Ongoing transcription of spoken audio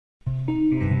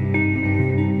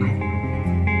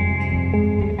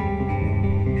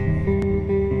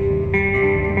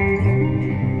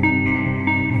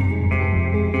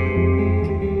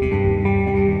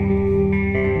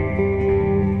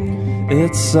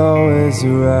It's always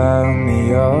around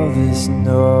me, all this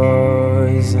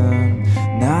noise, and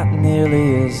not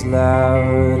nearly as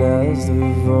loud as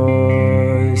the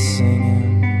voice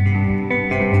singing.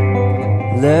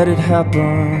 Let it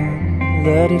happen,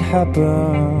 let it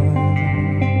happen,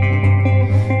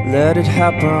 let it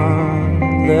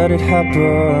happen, let it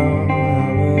happen.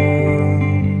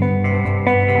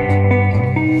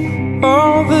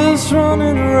 All this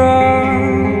running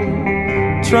around,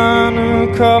 trying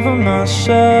to cover my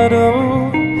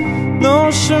shadow,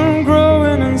 notion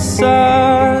growing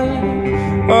inside.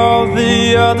 All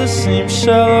the others seem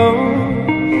shallow.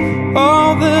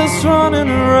 All this running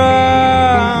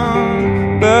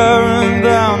around, bearing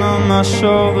down on my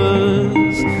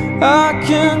shoulders. I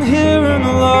can hear an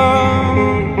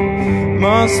alarm,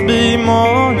 must be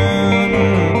morning.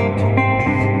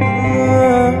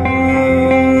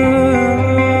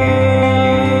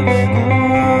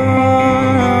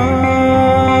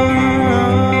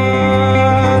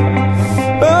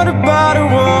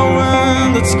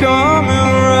 It's coming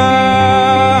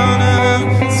around, and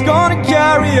it's gonna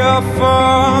carry a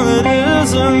fall that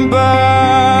isn't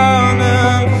bound.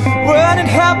 And when it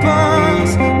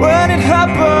happens, when it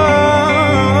happens,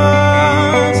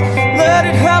 let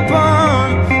it happen,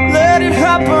 let it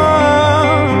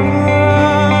happen.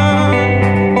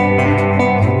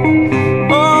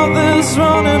 All this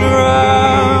running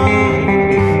around,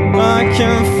 I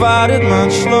can't fight it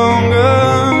much longer.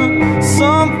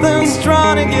 Something's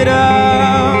trying to get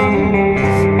out,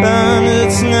 and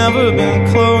it's never been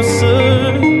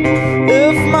closer.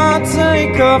 If my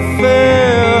takeoff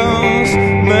fails,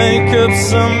 make up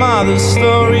some other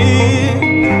story.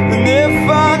 And if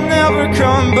I never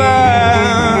come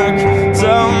back,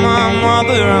 tell my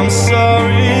mother I'm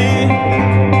sorry.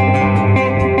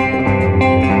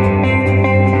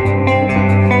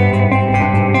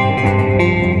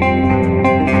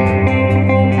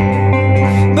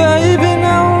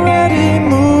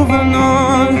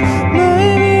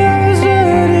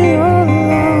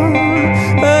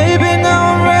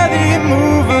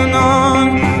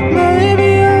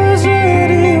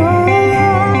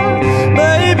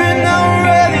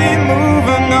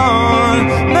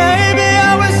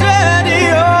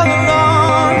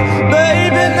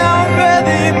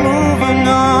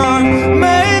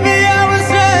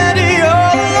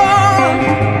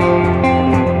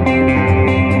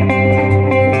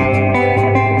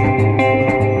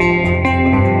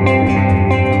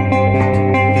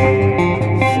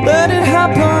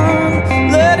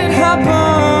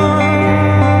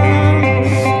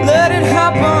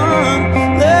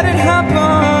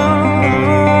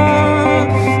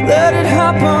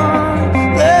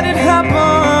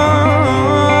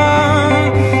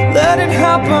 Let it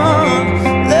happen.